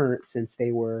 getting turnt since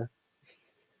they were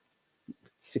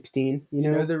 16.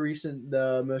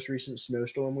 The most recent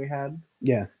snowstorm we had?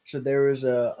 Yeah. So there was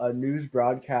a news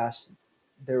broadcast.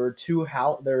 There were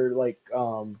it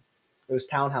was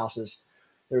townhouses.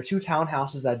 There were 2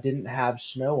 townhouses that didn't have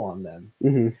snow on them.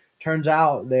 Mm-hmm. Turns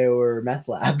out they were meth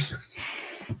labs.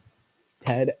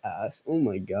 Dead ass. Oh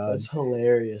my God. That's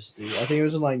hilarious, dude. I think it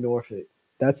was in like Norfolk.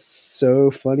 That's so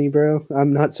funny, bro.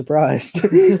 I'm not surprised.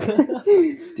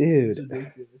 Dude.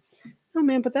 Oh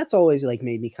man, but that's always like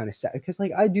made me kind of sad, because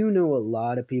like I do know a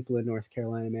lot of people in North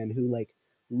Carolina, man, who like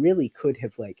really could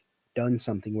have like done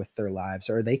something with their lives,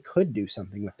 or they could do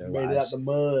something with their lives. Made it out the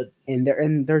mud.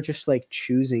 And they're just like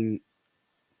choosing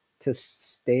to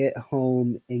stay at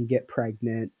home and get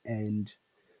pregnant and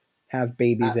have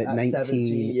babies at 19,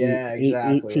 17. Yeah,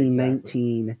 exactly, 18,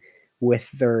 19, with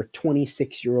their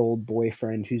 26-year-old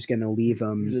boyfriend who's going to leave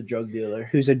them. Who's a drug dealer.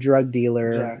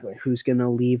 Exactly. Who's going to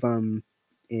leave them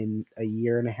in a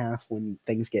year and a half when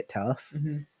things get tough.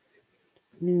 Mm-hmm.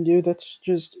 I mean, dude, that's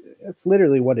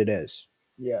literally what it is.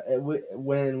 Yeah.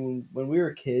 When we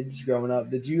were kids growing up,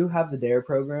 did you have the DARE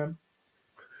program?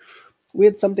 We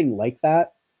had something like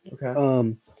that.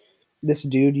 Okay. This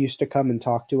dude used to come and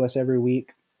talk to us every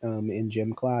week in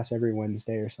gym class every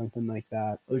Wednesday or something like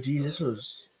that. Oh, geez, this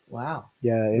was wow.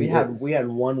 Yeah, we had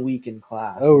 1 week in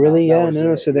class. Oh, really?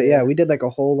 So we did like a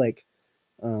whole like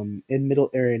in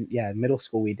middle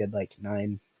school we did like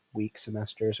 9-week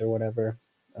semesters or whatever.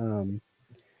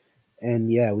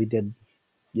 And yeah, we did.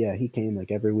 Yeah, he came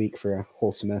like every week for a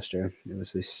whole semester. It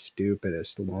was the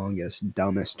stupidest, longest,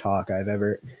 dumbest talk I've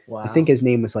ever. Wow. I think his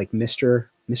name was like Mr.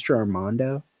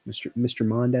 Armando. Mr.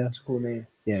 Mondo. That's a cool name.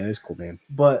 Yeah, it was a cool name.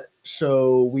 But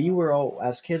so we were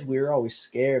as kids, we were always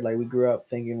scared. Like we grew up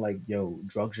thinking like, yo,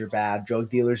 drugs are bad.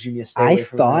 Drug dealers, you need to stay away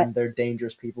from them. They're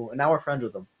dangerous people. And now we're friends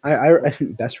with them.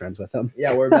 I'm best friends with them.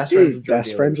 Yeah, we're best friends with drug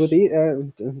best friends with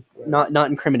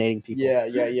not incriminating people.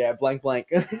 Yeah. Blank. blank.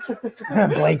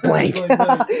 Blank.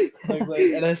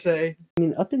 And I say, I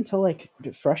mean, up until like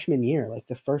freshman year, like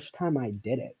the first time I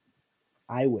did it,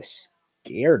 I was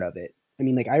scared of it. I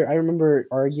mean, like I remember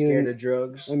arguing. Scared of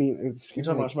drugs. I mean, you're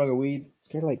talking about smoking weed.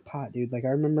 Scared of like pot, dude. Like I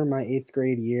remember my 8th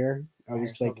grade year. I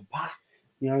was like, pot.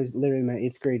 I was literally in my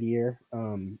 8th grade year.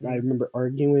 I remember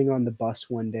arguing on the bus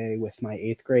one day with my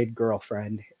 8th grade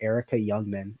girlfriend, Erica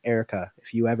Youngman. Erica,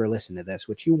 if you ever listen to this,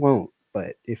 which you won't,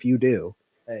 but if you do,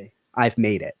 hey, I've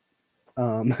made it.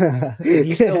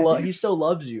 He still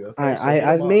loves you. Okay,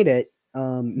 I've made it.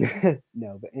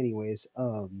 No, but anyways,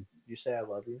 you say I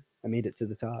love you. I made it to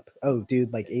the top. Oh,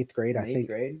 dude, like 8th grade, I think.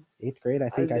 8th grade, I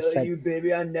think I said. You,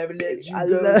 baby. I never let you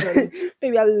go.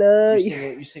 Baby, I love you.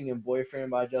 You singing "Boyfriend"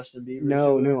 by Justin Bieber.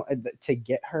 No. To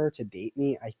get her to date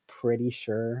me, I'm pretty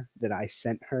sure that I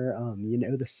sent her. You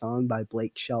know the song by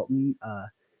Blake Shelton,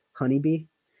 "Honeybee."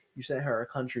 You sent her a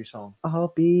country song.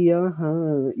 I'll be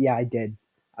your Yeah, I did.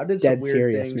 I did dead some weird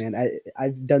serious, things. man.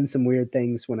 I've done some weird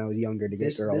things when I was younger to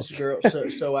get girls. This girl.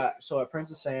 So at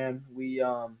Princess Anne,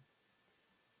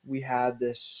 we had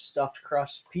this stuffed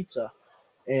crust pizza,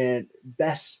 and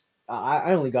best.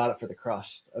 I only got it for the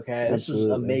crust. Okay, Absolutely. This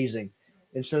is amazing.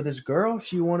 And so this girl,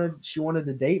 she wanted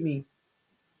to date me.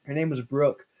 Her name was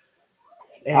Brooke.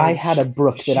 And I had a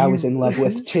Brooke that I was in love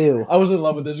with too. I was in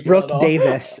love with this girl. Brooke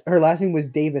Davis. Her last name was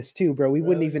Davis too, bro. We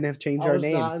wouldn't even have changed our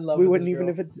name. We wouldn't even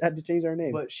have had to change our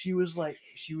name. But she was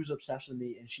obsessed with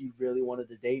me, and she really wanted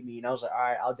to date me. And I was like, all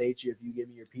right, I'll date you if you give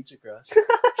me your pizza crust.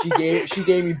 She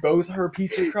gave me both her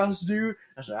pizza crusts, dude.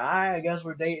 I said, all right, I guess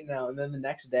we're dating now. And then the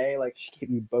next day, like she gave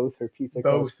me both her pizza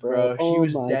crusts, bro. She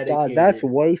was dedicated. God, that's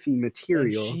wifey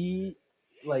material. And she,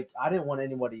 like, I didn't want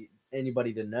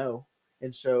anybody to know.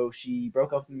 And so she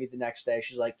broke up with me the next day.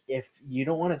 She's like, if you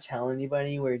don't want to tell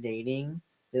anybody we're dating,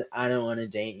 then I don't want to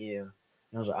date you. And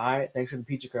I was like, all right, thanks for the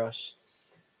pizza crust.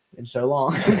 And so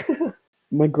long.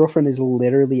 My girlfriend is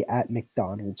literally at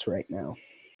McDonald's right now.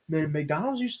 Man,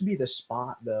 McDonald's used to be the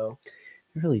spot, though.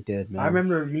 It really did, man. I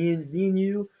remember me and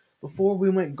you, before we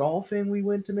went golfing, we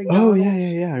went to McDonald's. Oh,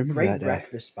 yeah. I remember Great that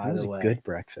breakfast, by the way. That was a good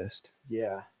breakfast.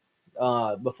 Yeah.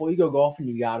 Before you go golfing,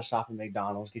 you gotta stop at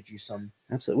McDonald's, get you some.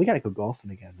 Absolutely, we gotta go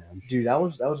golfing again, man. Dude, that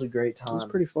was a great time. It was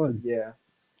pretty fun. Yeah,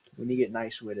 when you get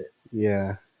nice with it.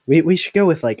 Yeah, we should go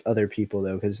with like other people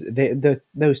though, because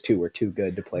those two were too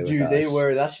good to play with. Dude, they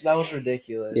were. That was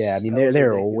ridiculous. Yeah, I mean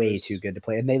they're way too good to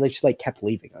play, and they just like kept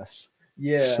leaving us.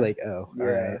 Yeah, just like all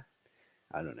right,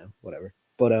 I don't know, whatever.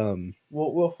 But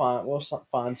we'll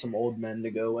find some old men to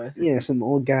go with. Yeah, some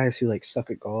old guys who like suck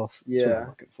at golf. That's what I'm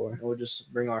looking for. We'll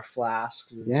just bring our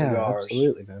flasks and cigars.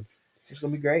 Absolutely, man. It's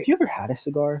gonna be great. Have you ever had a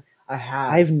cigar? I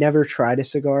have. I've never tried a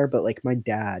cigar, but like my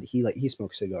dad, he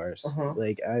smokes cigars. Uh-huh.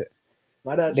 Like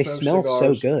my dad. They smell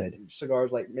so good.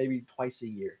 Cigars like maybe twice a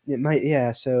year. It might,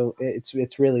 yeah. So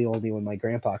it's really only when my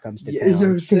grandpa comes to town. You know what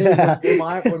I'm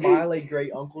saying? when my like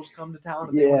great uncles come to town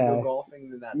and they want to go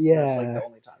golfing, then that's like the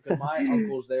only time. Because my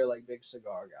uncles, they're like big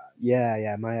cigar guys.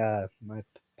 Yeah. My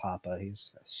papa,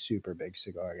 he's a super big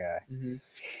cigar guy. Mm-hmm.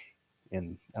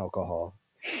 And alcohol.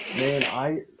 Man,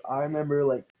 I remember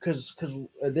like because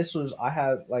this was I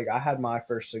had my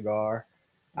first cigar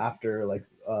after like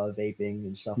vaping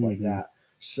and stuff like that.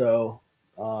 So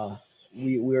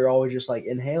we were always just like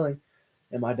inhaling,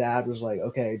 and my dad was like,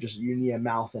 okay, just you need a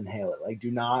mouth inhale it. Like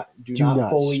do not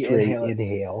fully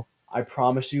inhale. I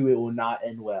promise you it will not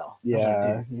end well.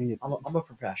 Yeah, like, I'm a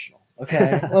professional.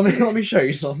 Okay, let me show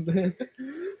you something.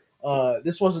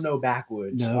 This wasn't no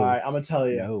backwoods. No. All right, I'm gonna tell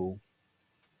you. No.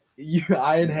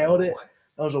 I inhaled it.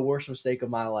 That was the worst mistake of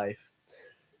my life.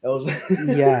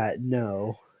 Yeah,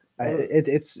 no.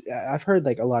 I've heard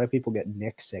like a lot of people get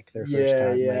nick sick their first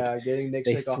time. Yeah, like, getting nick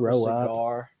they sick off a throw up.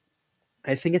 cigar.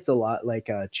 I think it's a lot like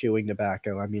chewing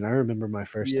tobacco. I mean, I remember my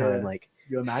first time like.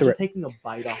 You imagine taking a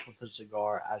bite off of a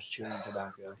cigar as chewing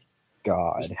tobacco.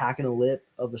 God. Just packing a lip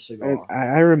of a cigar.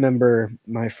 I remember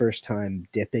my first time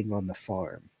dipping on the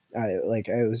farm. I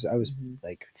was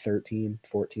like 13,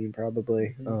 14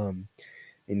 probably.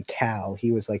 And Cal,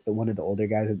 he was like one of the older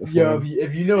guys at the farm.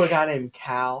 If you know a guy named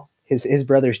Cal, his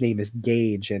brother's name is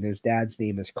Gage and his dad's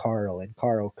name is Carl, and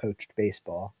Carl coached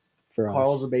baseball for us.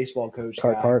 Carl's a baseball coach.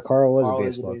 Carl was a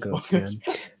baseball coach, man.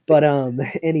 But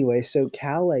anyway, so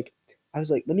Cal, like, I was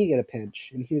like, let me get a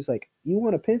pinch, and he was like, you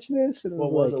want to pinch this? And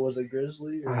what was it? Was it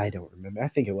Grizzly? I don't remember. I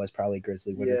think it was probably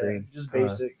Grizzly Wintergreen. Just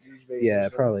basic. Yeah,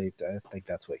 stuff. Probably. I think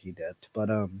that's what he did. But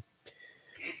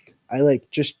I like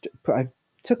just I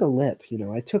took a lip.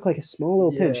 I took like a small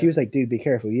little pinch. He was like, dude, be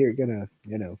careful. You're gonna,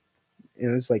 it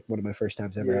was like one of my first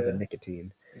times ever having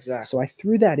nicotine. Exactly. So I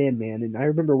threw that in, man, and I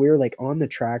remember we were like on the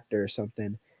tractor or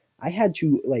something. I had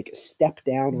to like step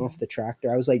down off the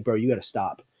tractor. I was like, bro, you gotta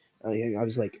stop. I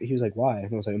was like, he was like, why?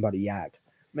 And I was like, I'm about to yak.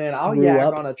 Man, I'll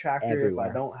yak on a tractor everywhere.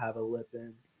 If I don't have a lip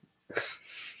in.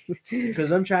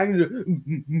 Because I'm tractors.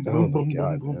 Oh my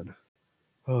god, man.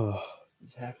 Oh,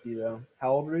 it's hefty though.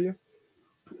 How old were you?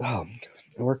 I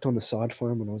worked on the sod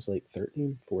farm when I was like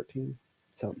 13, 14,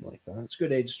 something like that. It's a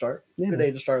good age to start. Yeah. Good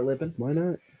age to start lipping. Why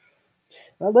not?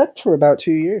 I lipped for about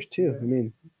 2 years too. Yeah. I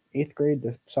mean, 8th grade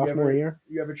to sophomore year.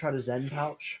 You ever tried a Zen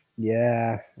pouch?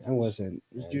 Yeah, I wasn't.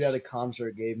 This dude at a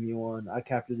concert gave me one. I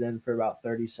kept it in for about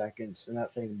 30 seconds, and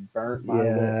that thing burnt my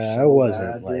lips. Yeah, I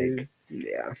wasn't bad, dude.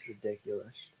 Yeah.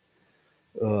 Ridiculous.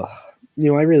 Ugh.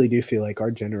 I really do feel like our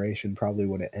generation probably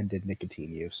would have ended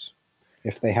nicotine use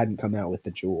if they hadn't come out with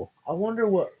the Juul. I wonder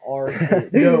what our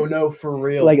no, for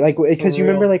real. Like because you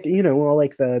remember like all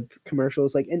like the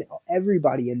commercials, like, and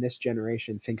everybody in this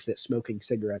generation thinks that smoking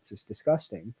cigarettes is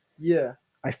disgusting. Yeah.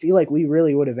 I feel like we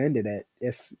really would have ended it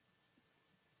if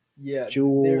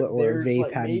Juul or vape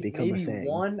like hadn't become a thing.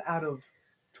 1 out of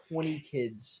 20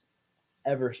 kids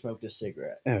ever smoked a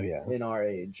cigarette. Oh yeah. In our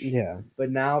age. Yeah. But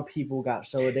now people got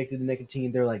so addicted to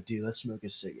nicotine, they're like, dude, let's smoke a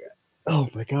cigarette. Oh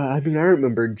my god! I mean, I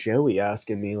remember Joey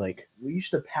asking me like, we used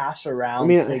to pass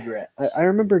around cigarettes. I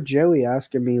remember Joey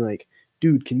asking me like,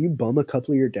 dude, can you bum a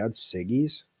couple of your dad's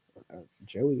ciggies?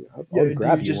 Joey, I'll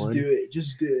grab you one.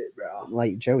 Just do it, bro.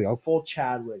 Like Joey, I'll full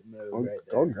Chadwick mode right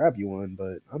there. I'll grab you one,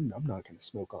 but I'm not gonna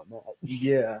smoke on that.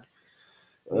 Yeah.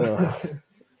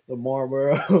 The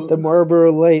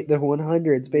Marlboro Light, the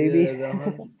 100s, baby.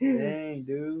 Yeah, dang,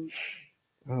 dude.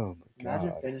 Oh my god!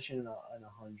 Imagine finishing in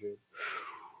 100.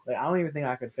 Like, I don't even think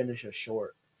I could finish a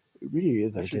short. Me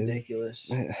either. That's ridiculous.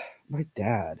 My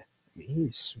dad, he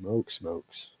smokes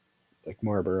like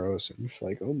Marlboros, and it's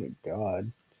like, oh my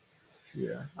god.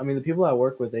 Yeah, I mean, the people I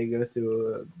work with, they go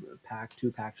through a pack,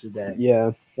 2 packs a day.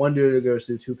 Yeah. One dude goes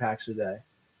through 2 packs a day.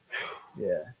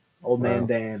 Yeah. Old man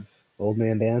Dan. Old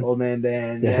man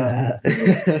Dan. Yeah.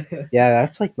 Yeah,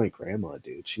 that's like my grandma,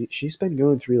 dude. She's been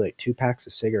going through like 2 packs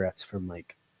of cigarettes from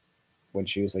like when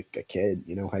she was like a kid,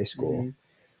 high school. Mm-hmm.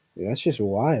 Yeah, that's just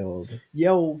wild.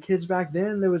 Yeah, well, kids back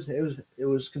then, it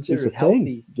was considered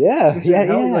healthy. Yeah,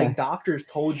 healthy. Like, doctors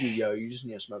told you, you just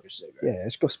need to smoke a cigarette. Yeah,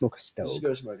 just go smoke a stove. Just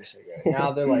go smoke a cigarette.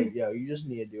 Now they're like, you just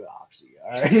need to do oxy,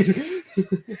 all right?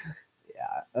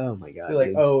 Yeah. Oh my god. They're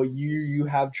like, oh, you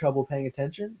have trouble paying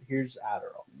attention? Here's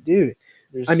Adderall, dude.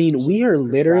 I mean, we are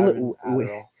literally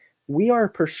we are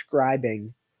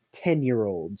prescribing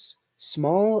 10-year-olds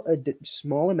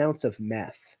small amounts of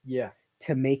meth. Yeah.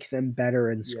 To make them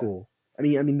better in school.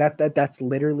 Yeah. I mean that's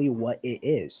literally what it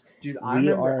is. Dude, I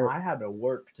remember I had to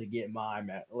work to get my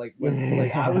like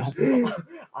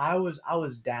I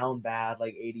was down bad,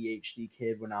 like ADHD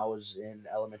kid when I was in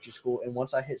elementary school, and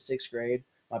once I hit 6th grade,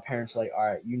 my parents were like, all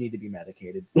right, you need to be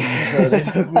medicated. So they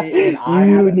took me, and I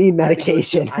need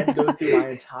medication. I had to go through my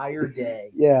entire day.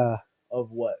 Yeah.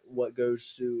 Of what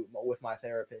goes through with my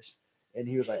therapist, and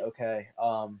he was like, okay,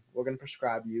 we're gonna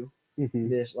prescribe you. Mm-hmm.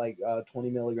 This like 20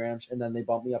 milligrams, and then they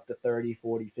bumped me up to 30,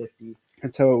 40, 50.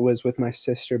 That's how it was with my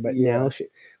sister, but now she,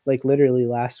 like, literally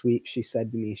last week she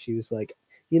said to me, she was like,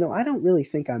 I don't really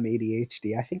think I'm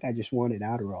ADHD. I think I just wanted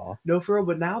Adderall. No, for real,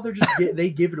 but now they're just they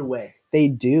give it away. They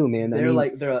do, man. They're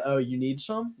like, oh, you need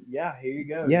some? Yeah, here you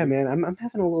go. Yeah, man, I'm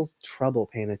having a little trouble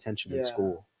paying attention in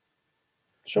school.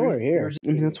 Sure, here.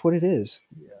 I mean, that's what it is.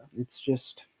 Yeah. It's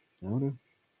just, I don't know.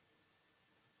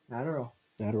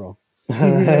 Adderall.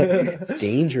 It's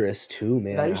dangerous too,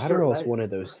 man. Adderall is one of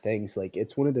those things. Like,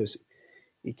 it's one of those.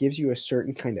 It gives you a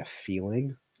certain kind of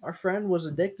feeling. Our friend was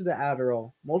addicted to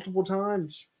Adderall multiple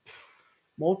times.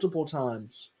 multiple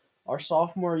times. Our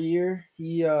sophomore year,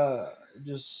 he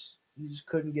just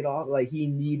couldn't get off. Like, he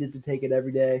needed to take it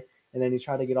every day, and then he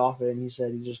tried to get off it, and he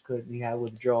said he just couldn't. He had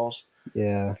withdrawals.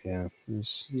 Yeah.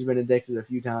 He's been addicted a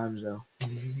few times though,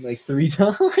 like 3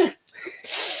 times.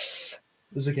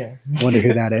 It's okay. Wonder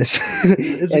who that is.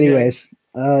 Anyways,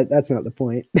 that's not the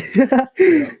point. Yeah.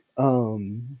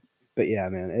 But yeah,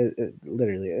 man, it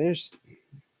literally,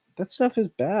 that stuff is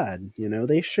bad. You know,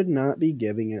 they should not be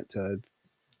giving it to.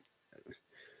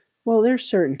 Well, there's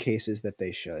certain cases that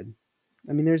they should.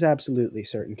 I mean, there's absolutely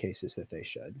certain cases that they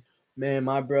should. Man,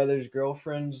 my brother's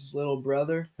girlfriend's little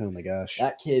brother. Oh my gosh,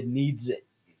 that kid needs it.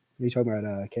 Are you talking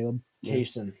about Caleb?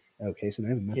 Kaysen. Oh, Kaysen, I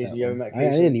haven't met that you one. Met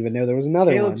I didn't even know there was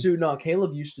another Caleb one. Too. No,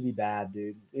 Caleb used to be bad,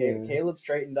 dude. Yeah. Caleb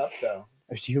straightened up though.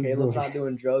 Caleb's not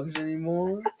doing drugs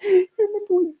anymore.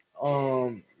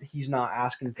 He's not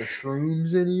asking for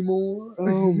shrooms anymore.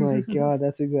 Oh my god,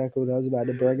 that's exactly what I was about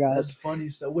to bring up. That's funny.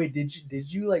 So wait, did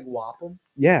you like whop him?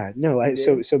 Yeah, no.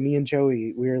 So me and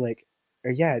Joey, we were like,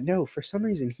 for some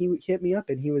reason he hit me up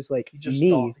and he was like,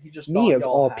 me of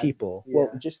all people. Yeah.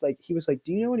 Well, just like he was like,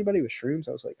 do you know anybody with shrooms?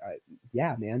 I was like,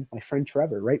 yeah, man, my friend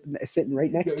Trevor, sitting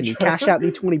right next to me. Cash out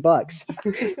me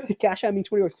 $20. Cash out me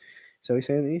 $20. So he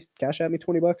said, he cash out me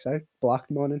 $20. I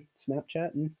blocked him on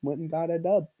Snapchat and went and got a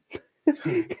dub.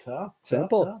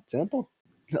 Simple.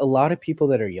 A lot of people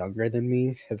that are younger than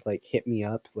me have like hit me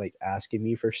up, like asking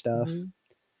me for stuff. Mm-hmm.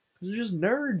 They're just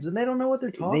nerds and they don't know what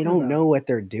they're talking about. They don't know what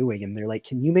they're doing, and they're like,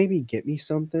 "Can you maybe get me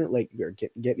something? Like, or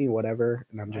get me whatever?"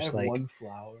 And I'm just like, "One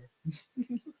flower."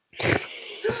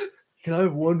 Can I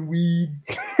have one weed?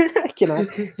 Can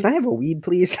I have a weed,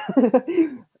 please?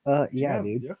 Yeah,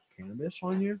 dude. You have cannabis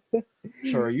on you?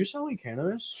 So are you selling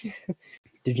cannabis?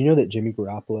 Did you know that Jimmy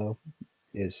Garoppolo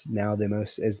is now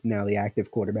the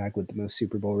active quarterback with the most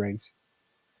Super Bowl rings?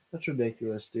 That's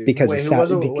ridiculous, dude. Because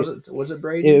was it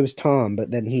Brady? It was Tom,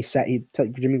 but then Jimmy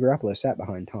Garoppolo sat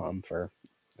behind Tom for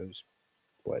those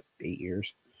 8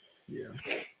 years. Yeah.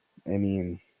 I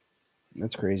mean,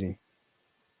 that's crazy.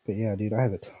 But yeah, dude, I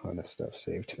have a ton of stuff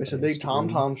saved. It's a big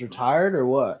Tom's retired or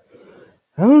what?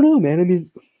 I don't know, man. I mean,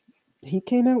 he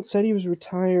came out, said he was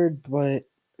retired, but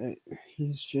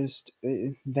he's just.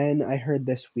 Then I heard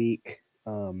this week,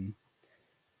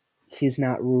 he's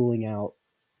not ruling out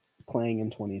playing in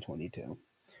 2022.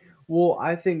 Well,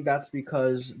 I think that's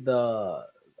because the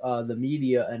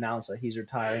media announced that he's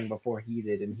retiring before he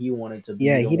did, and he wanted to be.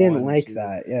 Yeah, he didn't like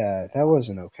that. Yeah, that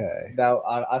wasn't okay.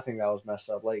 I think that was messed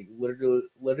up. Like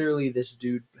literally, this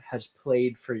dude has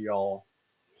played for y'all.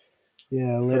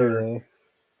 Yeah, literally.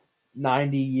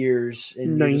 90 years,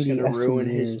 and you're just gonna ruin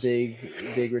his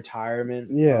big retirement.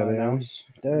 Yeah, man.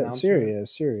 That's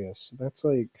serious. That's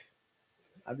like.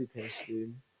 I'd be pissed,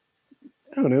 dude.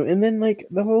 I don't know. And then like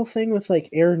the whole thing with like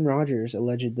Aaron Rodgers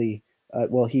allegedly,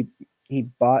 he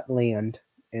bought land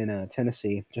in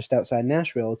Tennessee, just outside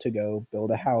Nashville, to go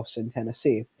build a house in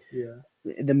Tennessee. Yeah.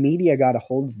 The media got a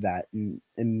hold of that and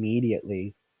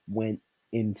immediately went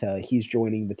into he's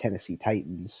joining the Tennessee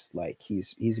Titans, like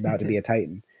he's about to be a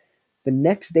Titan. The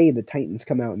next day, the Titans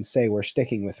come out and say we're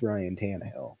sticking with Ryan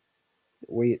Tannehill.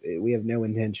 We have no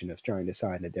intention of trying to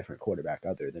sign a different quarterback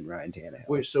other than Ryan Tannehill.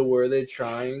 Wait, so were they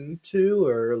trying to,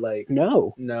 or like?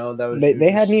 No, that was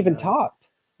they hadn't even talked.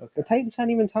 Okay. The Titans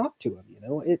hadn't even talked to him.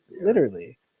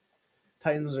 Literally.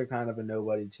 Titans are kind of a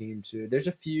nobody team too. There's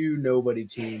a few nobody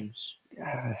teams.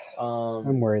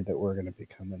 I'm worried that we're going to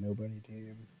become a nobody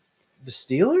team. The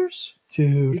Steelers?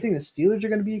 Dude. You think the Steelers are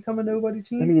going to become a nobody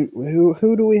team? I mean,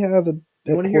 who do we have at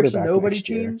you want to hear some nobody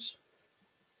teams?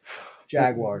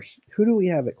 Jaguars. Who do we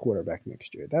have at quarterback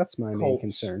next year? That's my main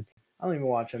concern. I don't even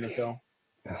watch NFL.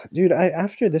 Dude,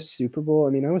 after this Super Bowl, I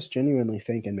mean, I was genuinely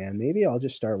thinking, man, maybe I'll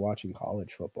just start watching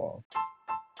college football.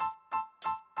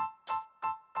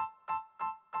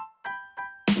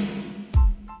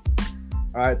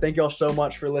 All right, thank you all so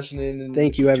much for listening. And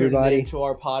thank you, everybody, to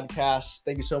our podcast.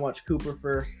 Thank you so much, Cooper,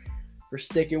 for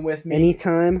sticking with me.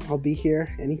 Anytime, I'll be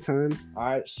here. Anytime. All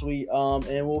right, sweet.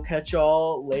 And we'll catch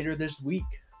y'all later this week.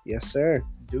 Yes, sir.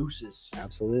 Deuces.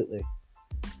 Absolutely.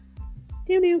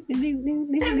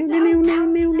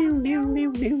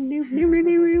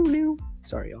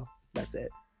 Sorry, y'all. That's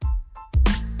it.